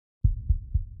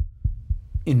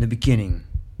In the beginning,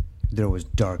 there was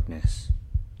darkness,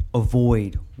 a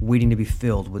void waiting to be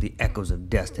filled with the echoes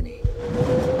of destiny.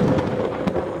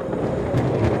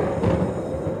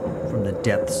 From the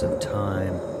depths of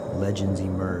time, legends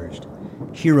emerged.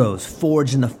 Heroes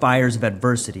forged in the fires of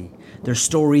adversity, their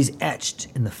stories etched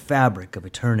in the fabric of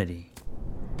eternity.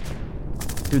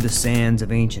 Through the sands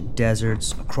of ancient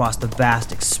deserts, across the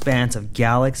vast expanse of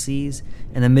galaxies,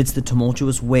 and amidst the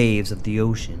tumultuous waves of the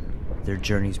ocean, their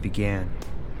journeys began.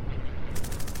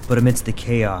 But amidst the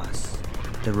chaos,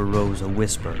 there arose a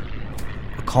whisper,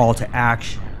 a call to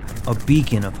action, a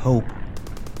beacon of hope.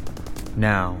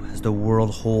 Now, as the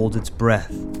world holds its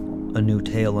breath, a new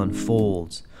tale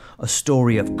unfolds, a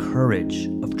story of courage,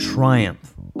 of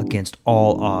triumph against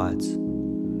all odds.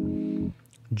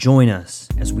 Join us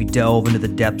as we delve into the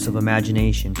depths of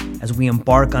imagination, as we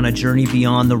embark on a journey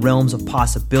beyond the realms of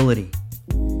possibility.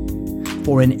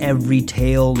 For in every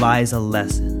tale lies a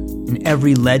lesson, in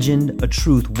every legend a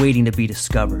truth waiting to be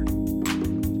discovered.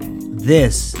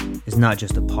 This is not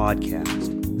just a podcast.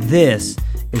 This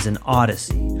is an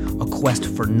odyssey, a quest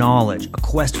for knowledge, a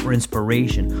quest for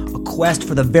inspiration, a quest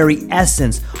for the very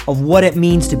essence of what it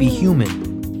means to be human.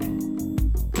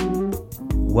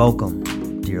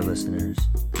 Welcome, dear listeners,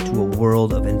 to a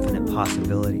world of infinite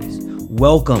possibilities.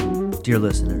 Welcome, dear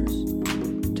listeners,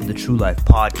 to the True Life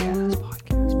Podcast.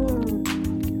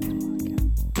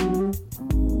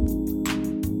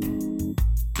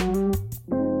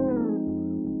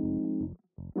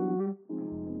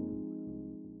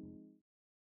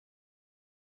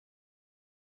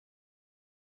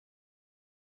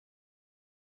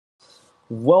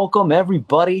 Welcome,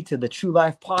 everybody, to the True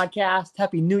Life Podcast.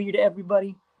 Happy New Year to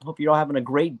everybody. Hope you're all having a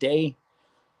great day.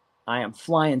 I am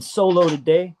flying solo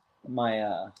today.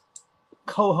 My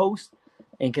co-host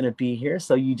ain't gonna be here,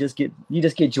 so you just get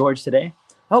George today.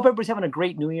 I hope everybody's having a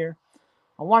great New Year.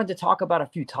 I wanted to talk about a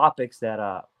few topics that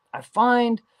I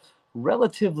find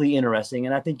relatively interesting,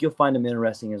 and I think you'll find them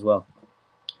interesting as well.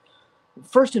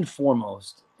 First and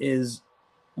foremost is,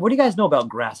 what do you guys know about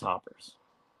grasshoppers?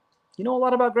 You know a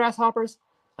lot about grasshoppers?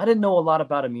 I didn't know a lot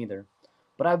about them either,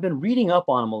 but I've been reading up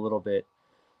on them a little bit,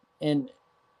 and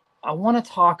I want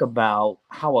to talk about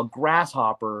how a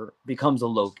grasshopper becomes a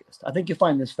locust. I think you'll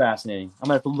find this fascinating. I'm going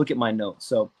to have to look at my notes.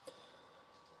 So,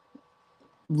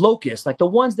 locusts, like the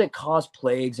ones that cause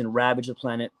plagues and ravage the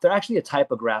planet, they're actually a type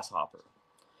of grasshopper.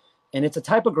 And it's a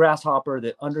type of grasshopper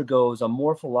that undergoes a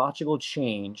morphological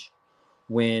change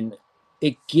when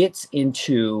it gets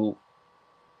into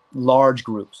large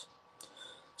groups.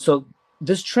 So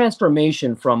this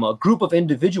transformation from a group of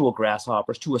individual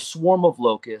grasshoppers to a swarm of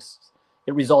locusts,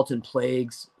 it results in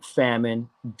plagues, famine,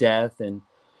 death, and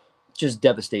just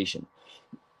devastation.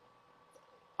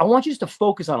 I want you just to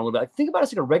focus on it a little bit. Like, think about it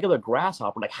as like a regular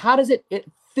grasshopper. Like, how does it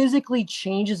physically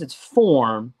changes its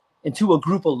form into a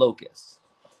group of locusts?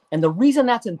 And the reason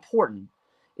that's important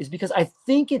is because I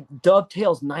think it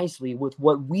dovetails nicely with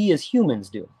what we as humans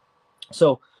do.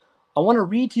 So I want to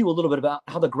read to you a little bit about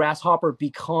how the grasshopper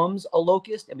becomes a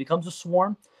locust and becomes a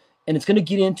swarm. And it's going to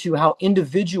get into how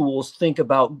individuals think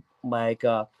about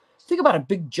a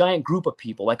big giant group of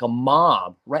people, like a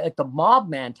mob, right? Like the mob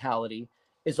mentality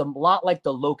is a lot like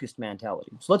the locust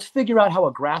mentality. So let's figure out how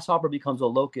a grasshopper becomes a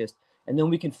locust, and then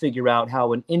we can figure out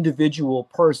how an individual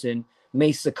person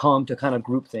may succumb to kind of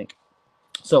groupthink.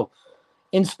 So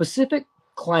in specific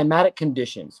climatic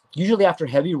conditions, usually after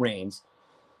heavy rains,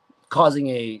 causing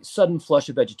a sudden flush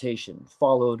of vegetation,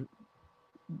 followed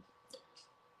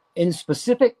in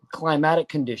specific climatic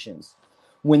conditions.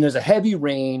 When there's a heavy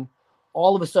rain,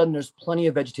 all of a sudden there's plenty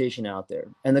of vegetation out there,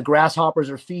 and the grasshoppers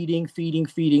are feeding.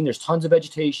 There's tons of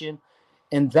vegetation,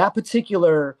 and that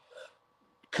particular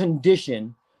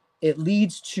condition, it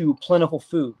leads to plentiful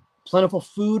food. Plentiful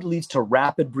food leads to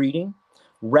rapid breeding.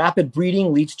 Rapid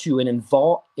breeding leads to an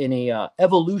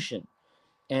evolution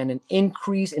and an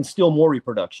increase in still more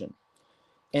reproduction.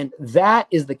 And that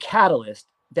is the catalyst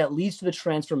that leads to the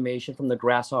transformation from the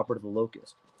grasshopper to the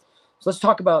locust. So let's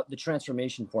talk about the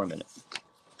transformation for a minute.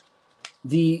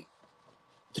 The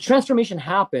transformation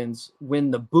happens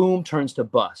when the boom turns to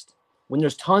bust, when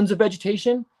there's tons of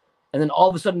vegetation, and then all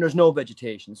of a sudden there's no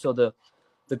vegetation. So the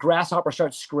grasshopper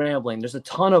starts scrambling. There's a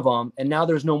ton of them, and now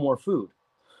there's no more food,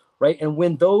 right? And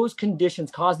when those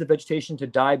conditions cause the vegetation to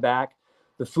die back,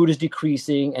 the food is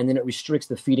decreasing, and then it restricts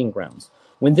the feeding grounds.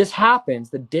 When this happens,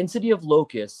 the density of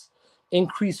locusts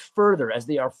increase further as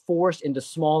they are forced into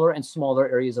smaller and smaller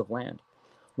areas of land.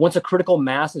 Once a critical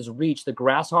mass is reached, the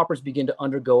grasshoppers begin to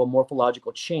undergo a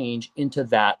morphological change into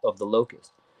that of the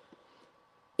locust.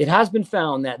 It has been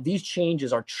found that these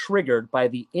changes are triggered by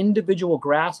the individual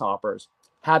grasshoppers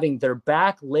having their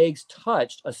back legs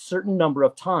touched a certain number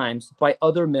of times by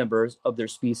other members of their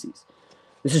species.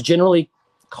 This is generally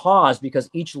caused because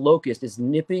each locust is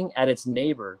nipping at its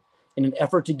neighbor in an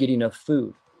effort to get enough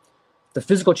food. The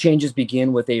physical changes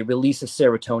begin with a release of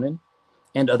serotonin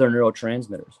and other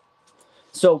neurotransmitters.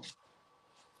 So,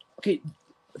 okay,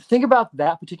 think about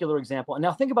that particular example. And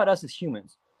now think about us as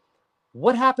humans.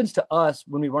 What happens to us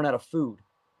when we run out of food?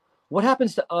 What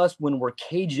happens to us when we're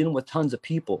caged in with tons of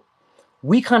people?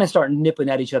 We kind of start nipping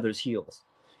at each other's heels.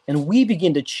 And we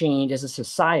begin to change as a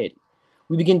society.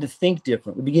 We begin to think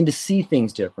different. We begin to see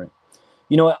things different.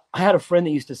 You know, I had a friend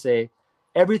that used to say,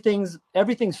 everything's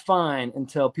fine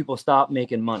until people stop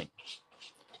making money.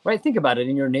 Right? Think about it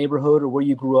in your neighborhood or where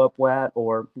you grew up at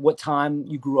or what time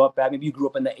you grew up at. Maybe you grew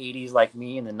up in the 80s like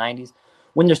me, in the 90s.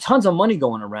 When there's tons of money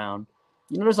going around,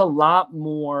 you know, there's a lot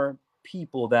more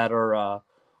people that are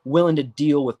willing to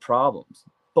deal with problems.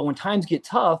 But when times get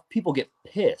tough, people get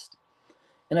pissed.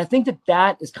 And I think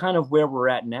that is kind of where we're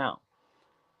at now.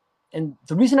 And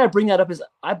the reason I bring that up is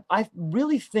I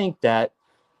really think that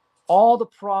all the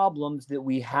problems that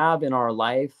we have in our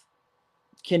life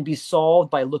can be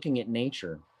solved by looking at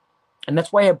nature. And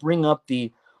that's why I bring up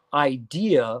the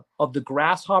idea of the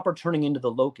grasshopper turning into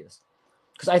the locust.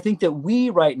 Because I think that we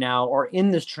right now are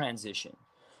in this transition.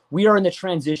 We are in the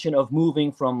transition of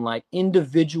moving from like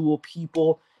individual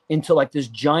people into like this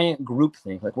giant group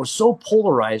thing. Like we're so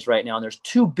polarized right now, and there's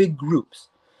two big groups.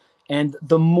 And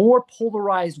the more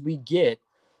polarized we get,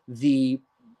 the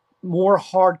more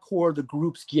hardcore the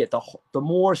groups get, the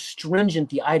more stringent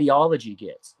the ideology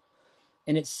gets.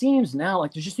 And it seems now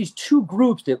like there's just these two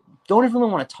groups that don't even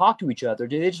really want to talk to each other.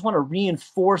 They just want to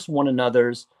reinforce one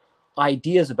another's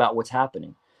ideas about what's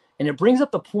happening. And it brings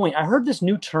up the point. I heard this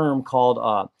new term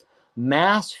called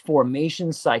mass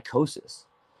formation psychosis.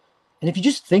 And if you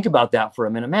just think about that for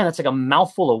a minute, man, that's like a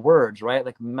mouthful of words, right?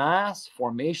 Like mass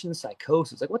formation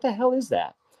psychosis. Like, what the hell is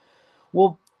that?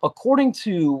 Well, according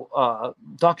to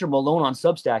Dr. Malone on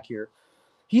Substack here,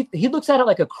 he looks at it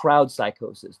like a crowd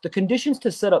psychosis. The conditions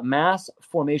to set up mass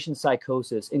formation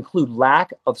psychosis include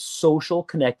lack of social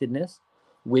connectedness,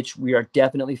 which we are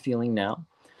definitely feeling now,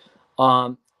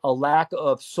 a lack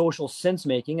of social sense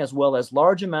making, as well as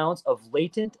large amounts of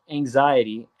latent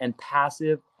anxiety and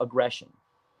passive aggression.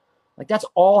 Like that's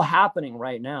all happening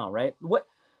right now, right? What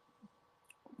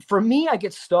for me, I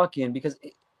get stuck in because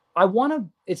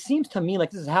it seems to me like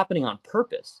this is happening on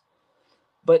purpose.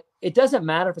 But it doesn't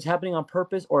matter if it's happening on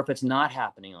purpose or if it's not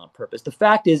happening on purpose. The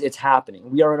fact is it's happening.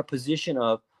 We are in a position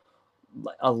of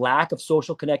a lack of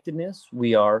social connectedness.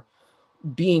 We are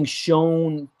being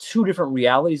shown two different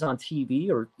realities on TV,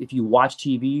 or if you watch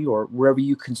TV or wherever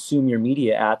you consume your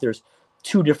media at, there's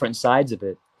two different sides of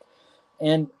it.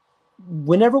 And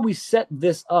whenever we set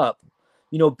this up,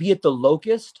 you know, be it the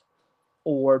locust,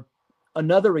 or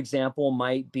another example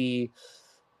might be,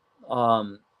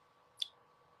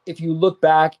 if you look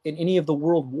back in any of the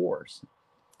world wars,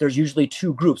 there's usually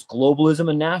two groups, globalism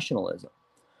and nationalism.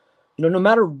 You know, no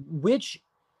matter which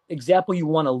example you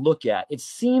want to look at, it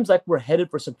seems like we're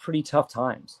headed for some pretty tough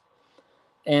times.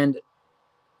 And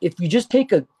if you just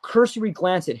take a cursory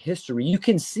glance at history, you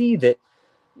can see that,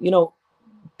 you know,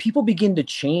 people begin to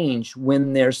change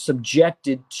when they're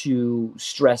subjected to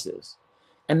stresses.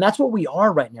 And that's what we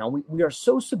are right now. We are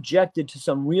so subjected to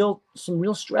some real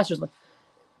stressors. Like,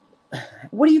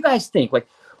 what do you guys think? Like,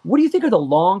 what do you think are the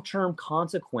long-term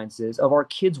consequences of our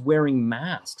kids wearing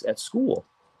masks at school?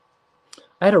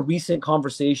 I had a recent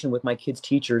conversation with my kids'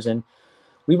 teachers, and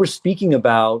we were speaking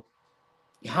about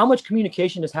how much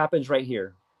communication just happens right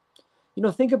here. You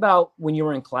know, think about when you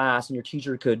were in class and your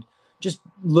teacher could just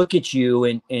look at you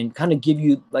and kind of give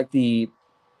you like the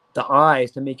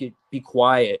eyes to make it be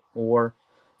quiet. Or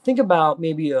think about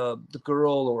maybe the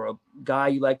girl or a guy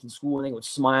you liked in school and they would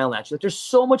smile at you. Like, there's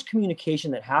so much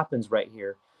communication that happens right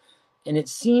here. And it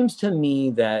seems to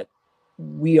me that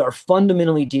we are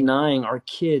fundamentally denying our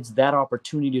kids that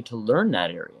opportunity to learn that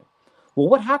area. Well,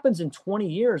 what happens in 20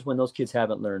 years when those kids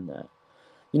haven't learned that?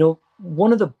 You know,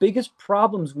 one of the biggest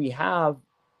problems we have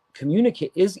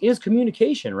is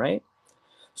communication, right?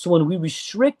 So when we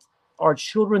restrict our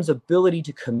children's ability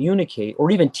to communicate or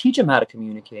even teach them how to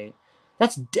communicate,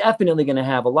 that's definitely going to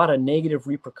have a lot of negative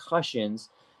repercussions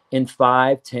in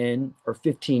 5, 10, or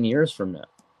 15 years from now.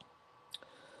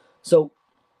 So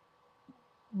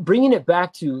bringing it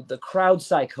back to the crowd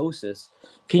psychosis,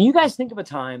 can you guys think of a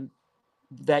time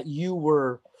that you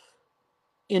were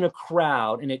in a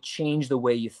crowd and it changed the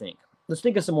way you think? Let's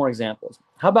think of some more examples.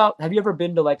 How about, have you ever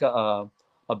been to like a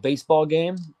baseball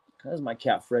game? That's my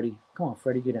cat, Freddie. Come on,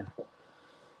 Freddie, get in. Have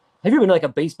you ever been to like a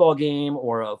baseball game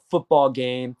or a football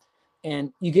game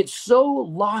And you get so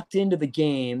locked into the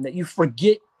game that you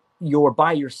forget you're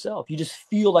by yourself. You just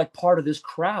feel like part of this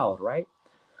crowd, right?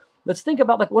 Let's think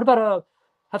about, like, what about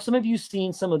have some of you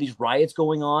seen some of these riots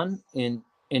going on in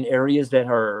areas that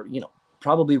are,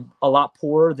 probably a lot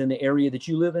poorer than the area that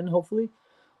you live in, hopefully?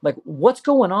 Like, what's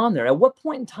going on there? At what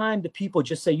point in time do people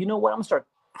just say, you know what, I'm gonna start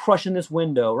crushing this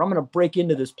window, or I'm gonna break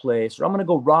into this place, or I'm gonna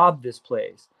go rob this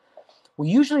place? Well,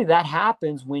 usually that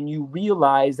happens when you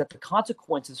realize that the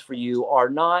consequences for you are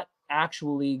not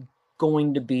actually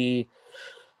going to be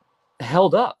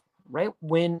held up, right?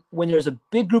 When there's a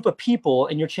big group of people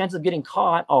and your chances of getting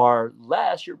caught are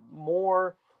less, you're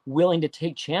more willing to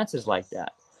take chances like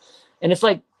that. And it's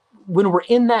like when we're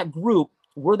in that group,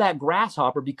 we're that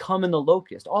grasshopper becoming the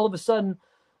locust. All of a sudden,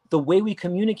 the way we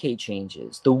communicate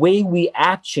changes, the way we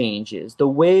act changes, the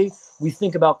way we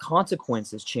think about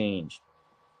consequences change.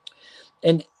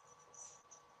 And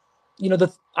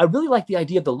I really like the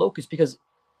idea of the locust, because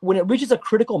when it reaches a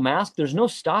critical mass, there's no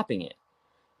stopping it.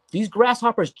 These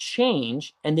grasshoppers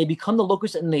change and they become the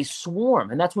locust, and they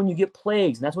swarm. And that's when you get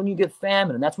plagues, and that's when you get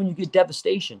famine, and that's when you get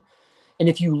devastation. And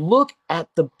if you look at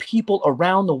the people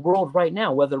around the world right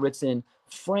now, whether it's in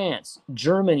France,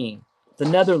 Germany, the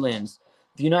Netherlands,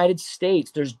 the United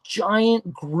States, there's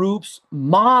giant groups,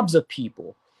 mobs of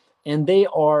people, and they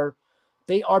are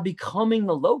becoming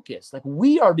the locust. Like,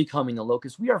 we are becoming the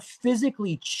locust. We are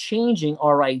physically changing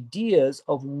our ideas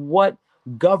of what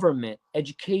government,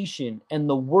 education, and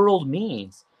the world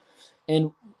means.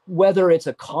 And whether it's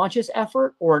a conscious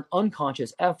effort or an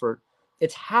unconscious effort,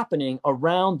 it's happening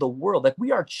around the world. Like,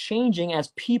 we are changing as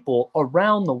people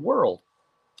around the world.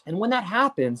 And when that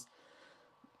happens,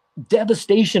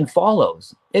 devastation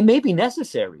follows. It may be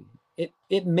necessary.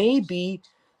 It may be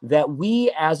that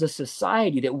we as a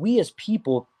society, that we as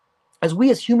people, we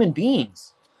as human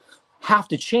beings, have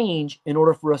to change in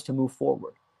order for us to move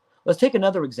forward. Let's take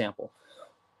another example.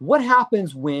 What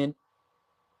happens when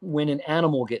an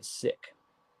animal gets sick?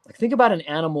 Like, think about an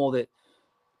animal that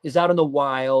is out in the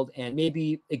wild and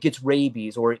maybe it gets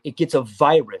rabies, or it gets a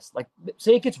virus. Like,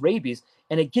 say it gets rabies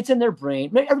and it gets in their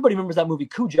brain. Everybody remembers that movie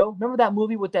Cujo. Remember that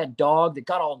movie with that dog that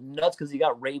got all nuts because he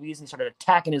got rabies and he started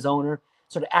attacking his owner,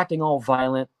 started acting all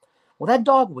violent? Well, that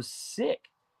dog was sick.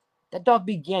 That dog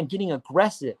began getting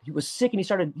aggressive. He was sick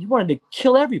and he wanted to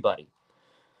kill everybody.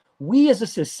 We as a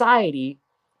society,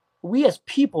 we as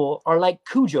people are like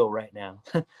Cujo right now.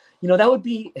 That would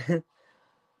be,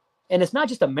 and it's not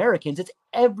just Americans, it's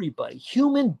everybody.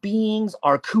 Human beings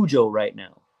are Cujo right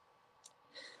now.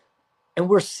 And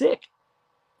we're sick.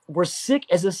 We're sick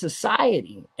as a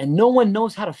society, and no one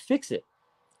knows how to fix it.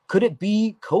 Could it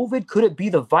be COVID? Could it be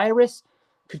the virus?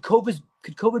 Could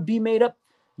COVID be made up?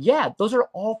 Yeah, those are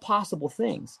all possible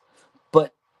things.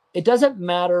 But it doesn't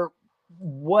matter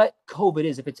what COVID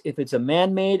is, if it's a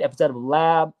man-made, if it's out of a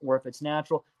lab, or if it's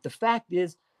natural. The fact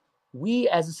is, we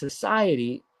as a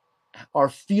society are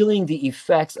feeling the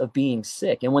effects of being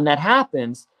sick. And when that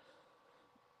happens,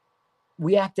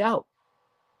 we act out.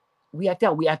 We act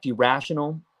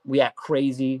irrational. We act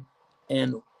crazy.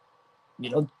 And,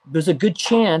 there's a good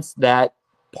chance that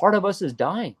part of us is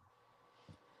dying.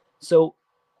 So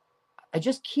I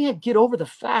just can't get over the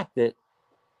fact that,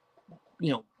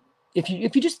 if you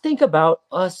just think about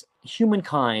us,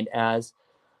 humankind, as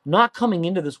not coming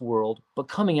into this world, but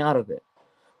coming out of it.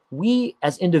 We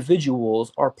as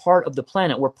individuals are part of the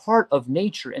planet. We're part of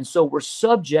nature. And so we're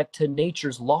subject to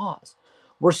nature's laws.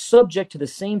 We're subject to the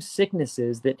same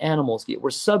sicknesses that animals get. We're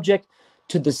subject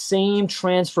to the same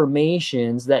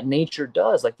transformations that nature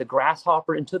does, like the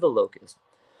grasshopper into the locust.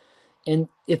 And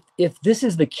if this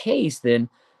is the case, then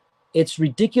it's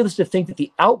ridiculous to think that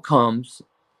the outcomes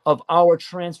of our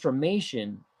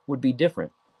transformation would be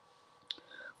different.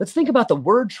 Let's think about the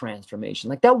word transformation.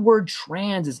 Like, that word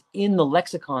trans is in the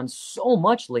lexicon so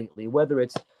much lately, whether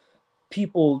it's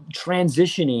people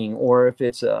transitioning, or if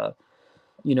it's,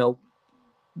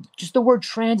 just the word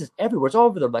trans is everywhere. It's all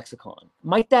over the lexicon.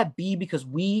 Might that be because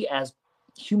we as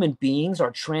human beings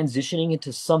are transitioning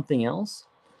into something else?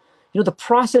 The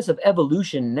process of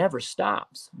evolution never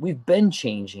stops. We've been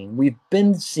changing. We've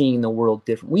been seeing the world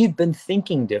different. We've been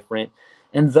thinking different.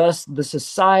 And thus the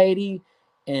society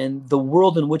and the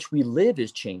world in which we live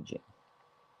is changing.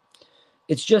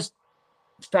 It's just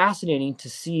fascinating to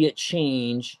see it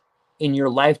change in your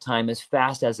lifetime as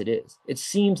fast as it is. It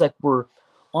seems like we're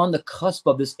on the cusp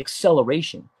of this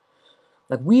acceleration.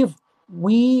 Like,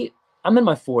 I'm in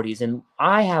my 40s, and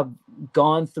I have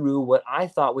gone through what I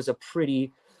thought was a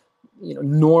pretty,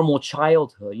 normal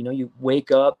childhood. You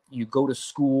wake up, you go to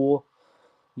school,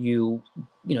 you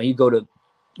go to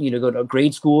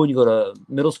grade school, you go to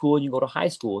middle school, and you go to high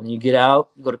school, and you get out,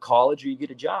 you go to college, or you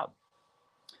get a job.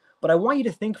 But I want you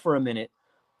to think for a minute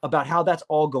about how that's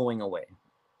all going away.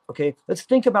 Okay, let's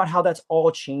think about how that's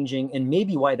all changing and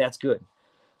maybe why that's good.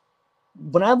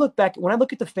 When I look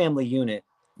at the family unit,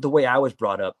 the way I was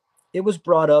brought up, it was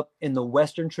brought up in the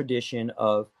Western tradition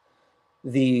of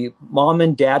the mom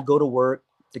and dad go to work,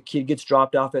 the kid gets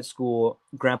dropped off at school,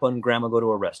 grandpa and grandma go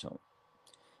to a rest home.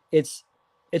 It's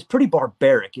pretty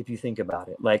barbaric if you think about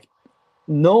it. Like,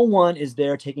 no one is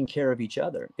there taking care of each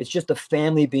other. It's just the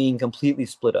family being completely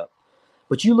split up.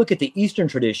 But you look at the Eastern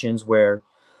traditions where,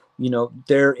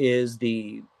 there is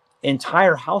the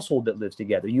entire household that lives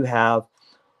together. You have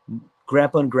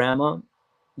grandpa and grandma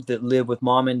that live with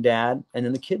mom and dad, and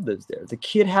then the kid lives there. The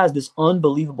kid has this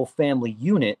unbelievable family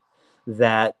unit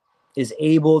that is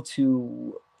able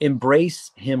to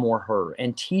embrace him or her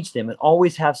and teach them and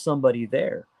always have somebody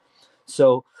there.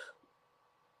 So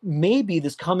maybe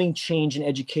this coming change in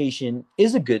education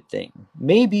is a good thing.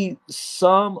 Maybe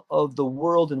some of the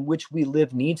world in which we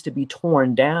live needs to be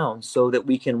torn down so that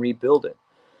we can rebuild it.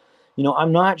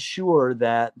 I'm not sure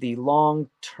that the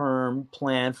long-term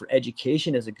plan for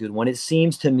education is a good one. It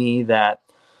seems to me that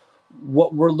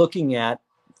what we're looking at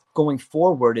going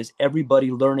forward is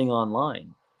everybody learning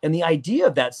online. And the idea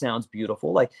of that sounds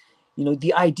beautiful. Like,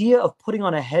 the idea of putting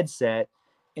on a headset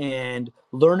and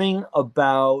learning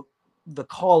about the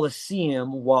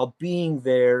Colosseum while being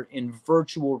there in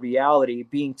virtual reality,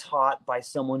 being taught by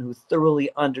someone who thoroughly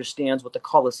understands what the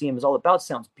Colosseum is all about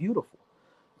sounds beautiful.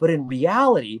 But in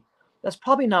reality, that's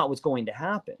probably not what's going to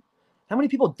happen. How many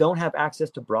people don't have access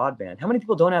to broadband? How many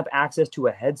people don't have access to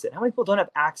a headset? How many people don't have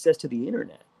access to the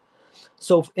internet?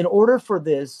 So in order for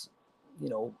this,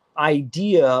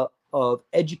 idea of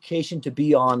education to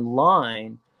be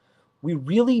online, we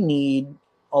really need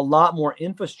a lot more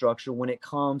infrastructure when it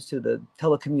comes to the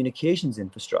telecommunications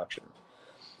infrastructure.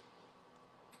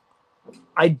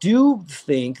 I do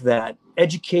think that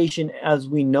education as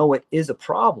we know it is a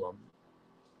problem,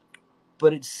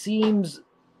 but it seems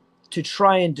to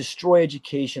try and destroy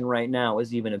education right now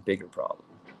is even a bigger problem.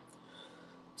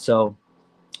 So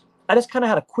I just kind of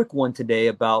had a quick one today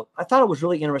I thought it was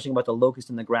really interesting about the locust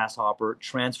and the grasshopper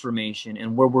transformation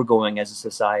and where we're going as a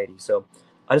society. So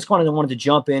I just wanted to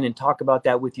jump in and talk about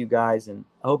that with you guys. And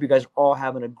I hope you guys are all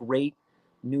having a great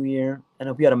New Year. And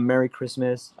I hope you had a Merry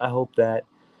Christmas. I hope that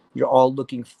you're all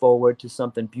looking forward to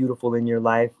something beautiful in your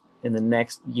life in the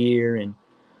next year. And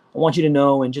I want you to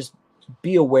know and just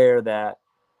be aware that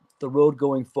the road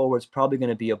going forward is probably going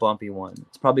to be a bumpy one.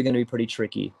 It's probably going to be pretty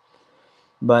tricky.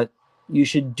 But you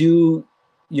should do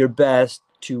your best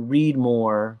to read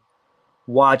more,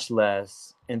 watch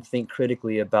less, and think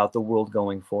critically about the world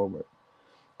going forward.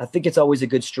 I think it's always a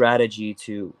good strategy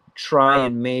to try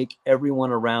and make everyone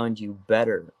around you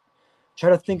better.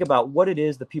 Try to think about what it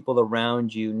is the people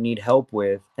around you need help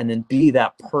with, and then be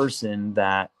that person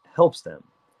that helps them.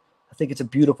 I think it's a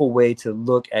beautiful way to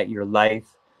look at your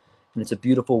life, and it's a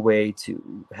beautiful way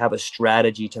to have a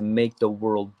strategy to make the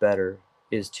world better,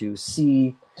 is to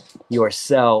see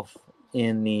yourself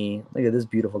in look at this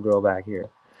beautiful girl back here.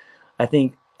 I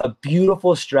think a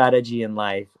beautiful strategy in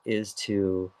life is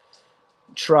to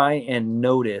try and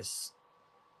notice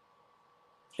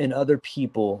in other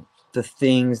people the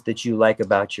things that you like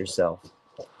about yourself.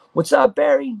 What's up,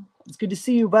 Barry? It's good to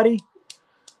see you, buddy.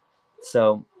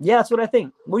 So yeah, that's what I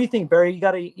think. What do you think, Barry? You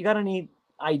got any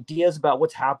ideas about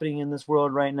what's happening in this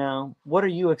world right now? What are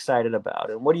you excited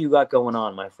about, and what do you got going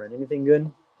on, my friend? Anything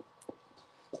good?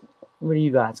 What do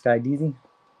you got, Sky Deezy?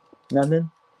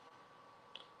 Nothing?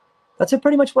 That's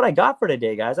pretty much what I got for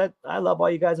today, guys. I love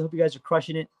all you guys. I hope you guys are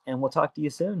crushing it, and we'll talk to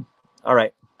you soon. All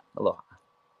right. Aloha.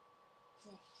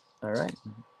 All right.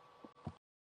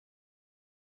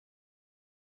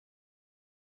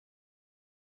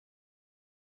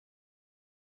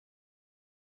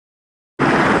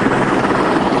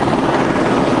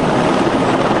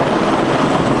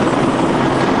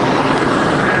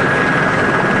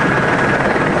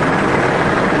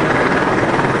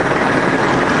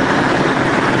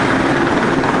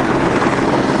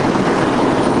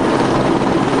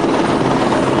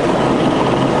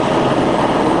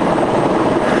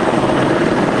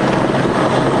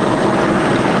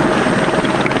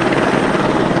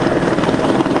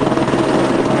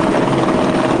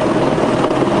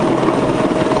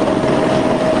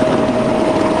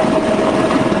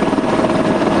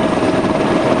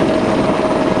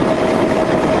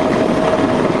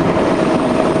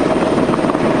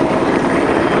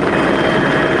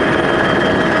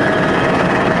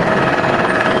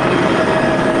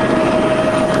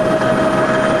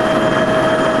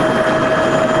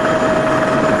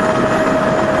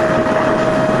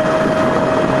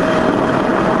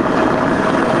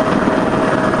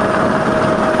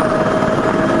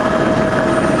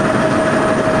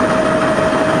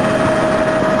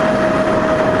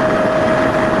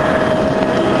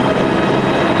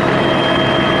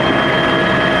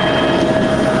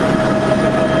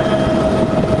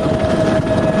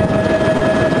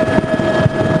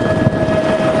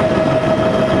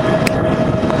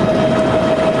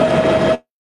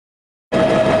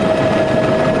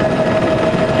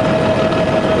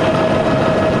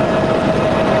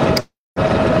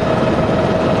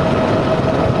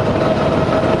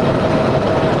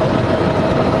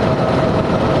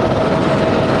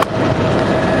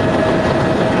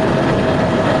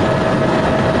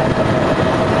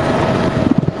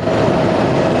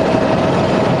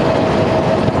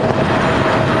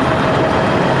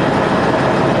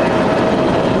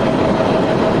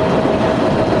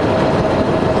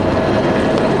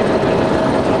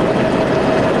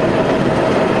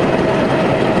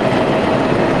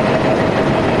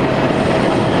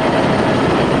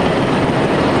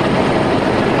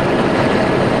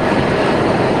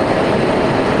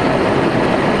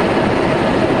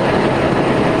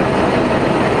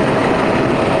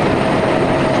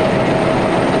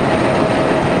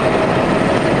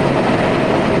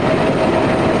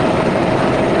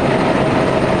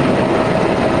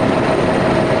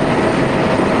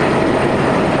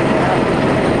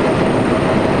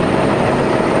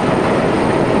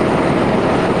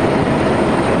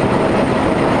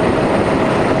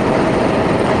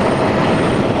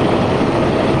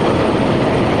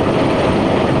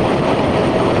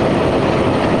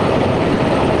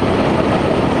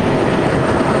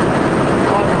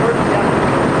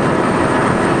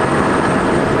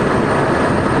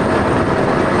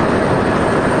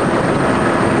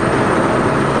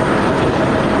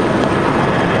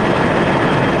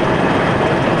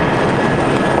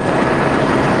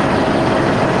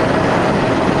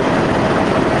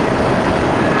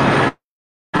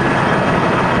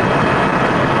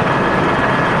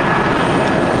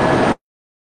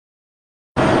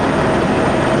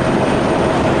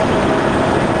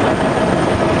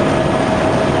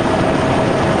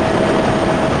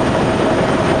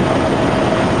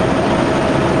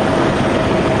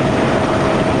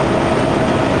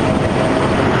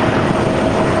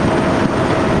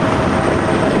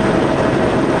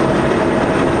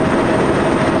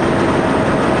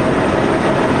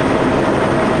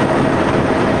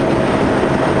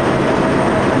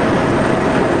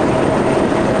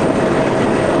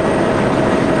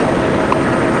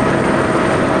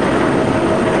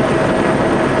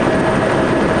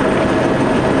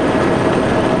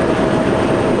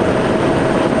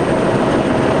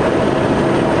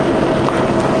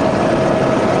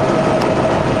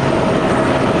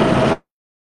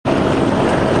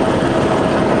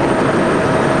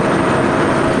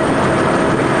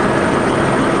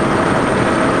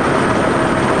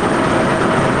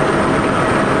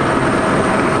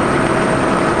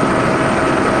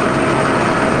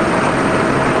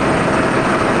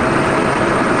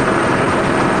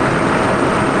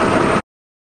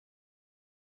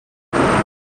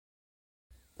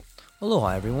 Aloha,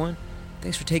 everyone.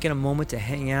 Thanks for taking a moment to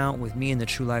hang out with me in the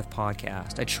True Life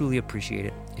Podcast. I truly appreciate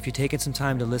it. If you're taking some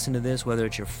time to listen to this, whether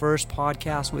it's your first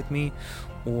podcast with me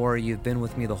or you've been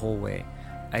with me the whole way,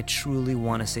 I truly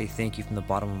want to say thank you from the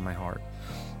bottom of my heart.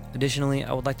 Additionally,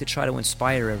 I would like to try to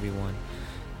inspire everyone.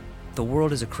 The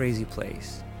world is a crazy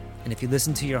place, and if you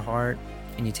listen to your heart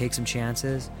and you take some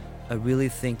chances, I really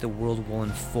think the world will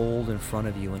unfold in front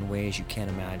of you in ways you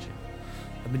can't imagine.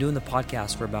 I've been doing the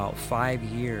podcast for about 5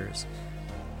 years.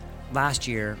 Last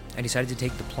year, I decided to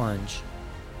take the plunge.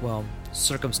 Well,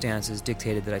 circumstances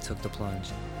dictated that I took the plunge,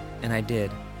 and I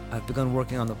did. I've begun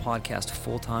working on the podcast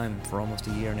full-time for almost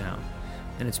a year now,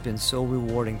 and it's been so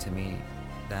rewarding to me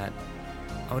that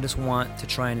I just want to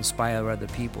try and inspire other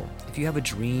people. If you have a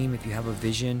dream, if you have a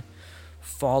vision,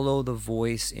 follow the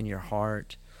voice in your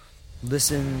heart,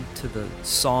 listen to the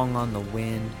song on the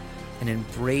wind, and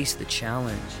embrace the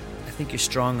challenge. I think you're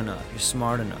strong enough, you're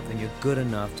smart enough, and you're good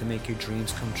enough to make your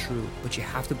dreams come true, but you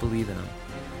have to believe in them.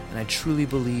 And I truly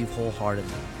believe wholeheartedly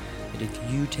that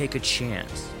if you take a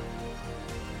chance,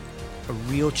 a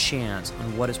real chance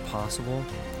on what is possible,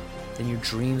 then your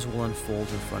dreams will unfold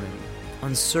in front of you.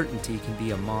 Uncertainty can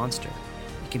be a monster.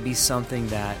 It can be something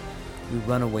that we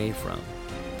run away from.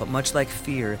 But much like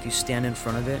fear, if you stand in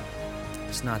front of it,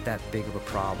 it's not that big of a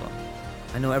problem.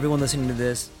 I know everyone listening to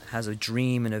this has a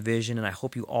dream and a vision, and I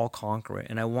hope you all conquer it.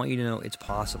 And I want you to know it's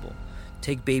possible.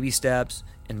 Take baby steps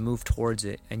and move towards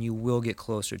it, and you will get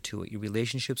closer to it. Your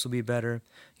relationships will be better.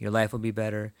 Your life will be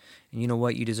better. And you know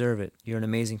what? You deserve it. You're an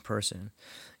amazing person.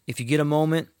 If you get a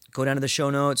moment, go down to the show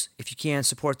notes. If you can,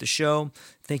 support the show.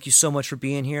 Thank you so much for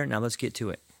being here. Now let's get to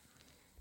it.